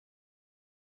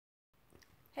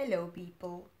Hello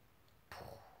people.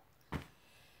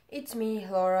 It's me,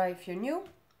 Laura. If you're new,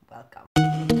 welcome.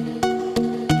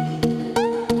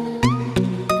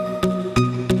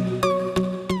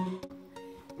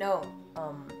 No,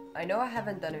 I know I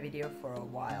haven't done a video for a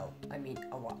while. I mean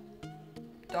a while.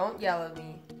 Don't yell at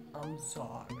me. I'm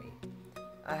sorry.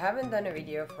 I haven't done a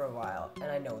video for a while and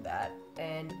I know that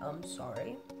and I'm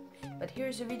sorry. But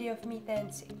here's a video of me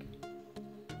dancing.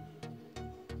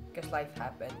 Because life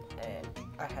happened and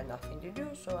I had nothing to do,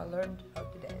 so I learned how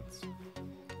to dance.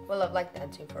 Well, I've liked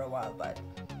dancing for a while, but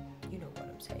you know what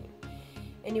I'm saying.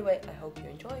 Anyway, I hope you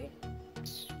enjoy it.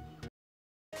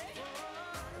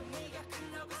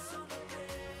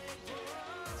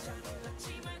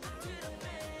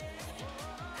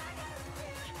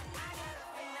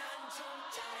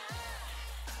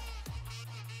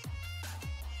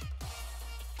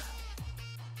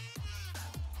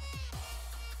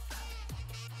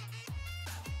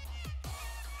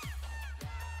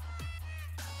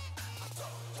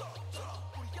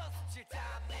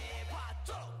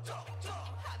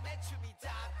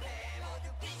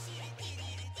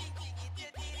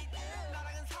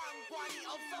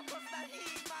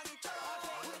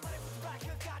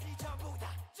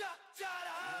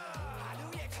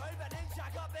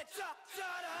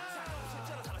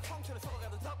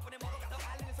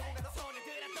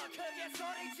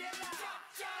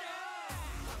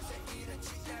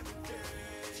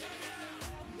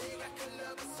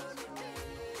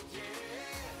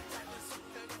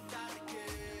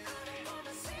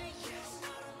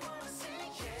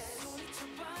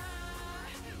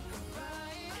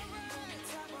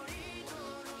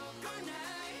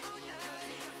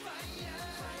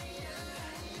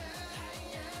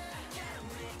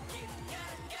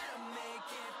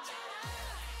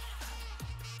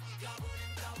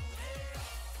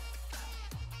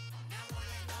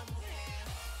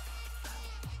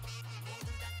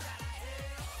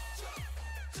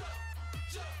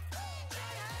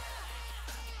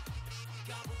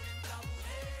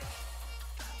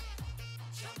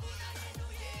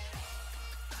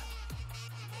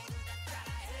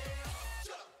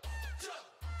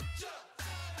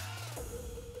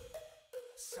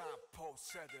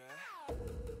 세대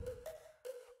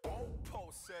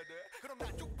 5포 세대 그럼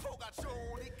난 6포가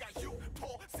좋으니까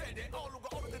 6포 세대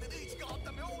언론과 어른들의 의지가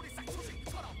없다면 우리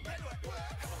쌍초식처럼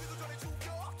해보기도 전에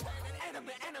죽여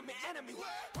enemy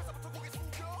벌써부터 고개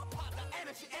숙여 받아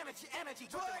energy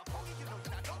절대로 포기기 넌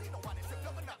너리 너만의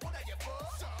새벽은 나보다 예뻐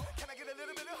Can I get a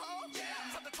little bit of hope?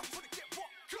 사들 청소리 get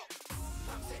walk up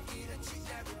밤새 일했지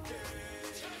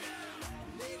everyday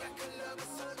네가 클럽에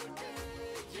서둘게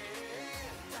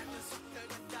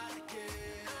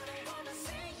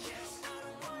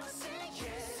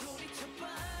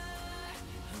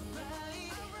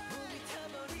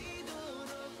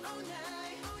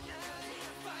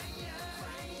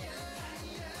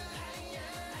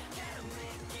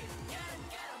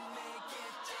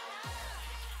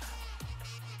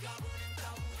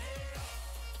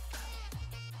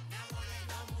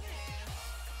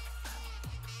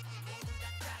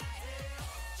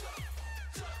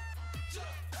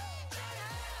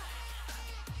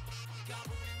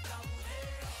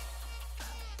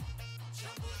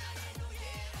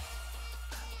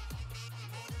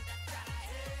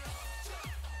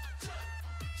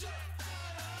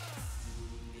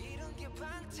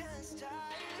반찬 스타일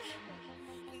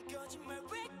거짓말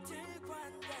왜 들고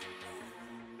한다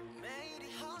매일이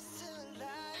hustle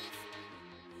life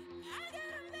I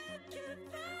gotta make it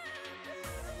right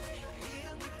baby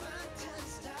이런 게 반찬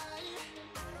스타일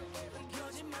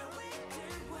거짓말 왜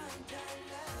들고 한다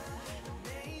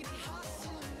매일이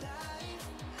hustle life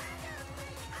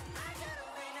I gotta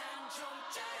win 난좀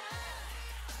짜라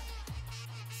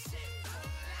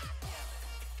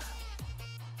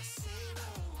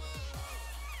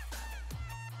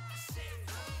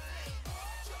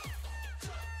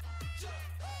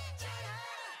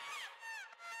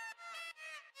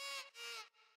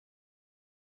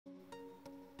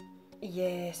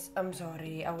Yes, I'm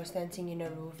sorry. I was dancing in a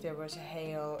roof. There was a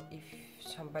hail. If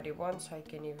somebody wants, I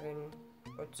can even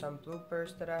put some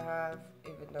bloopers that I have.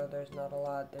 Even though there's not a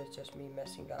lot, there's just me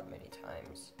messing up many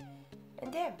times.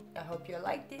 And yeah, I hope you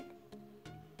liked it.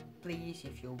 Please,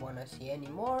 if you want to see any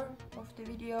more of the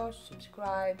videos,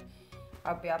 subscribe.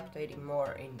 I'll be updating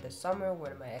more in the summer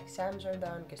when my exams are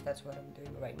done, because that's what I'm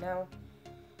doing right now.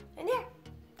 And yeah,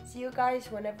 see you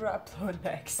guys whenever I upload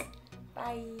next.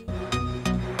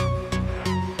 Bye!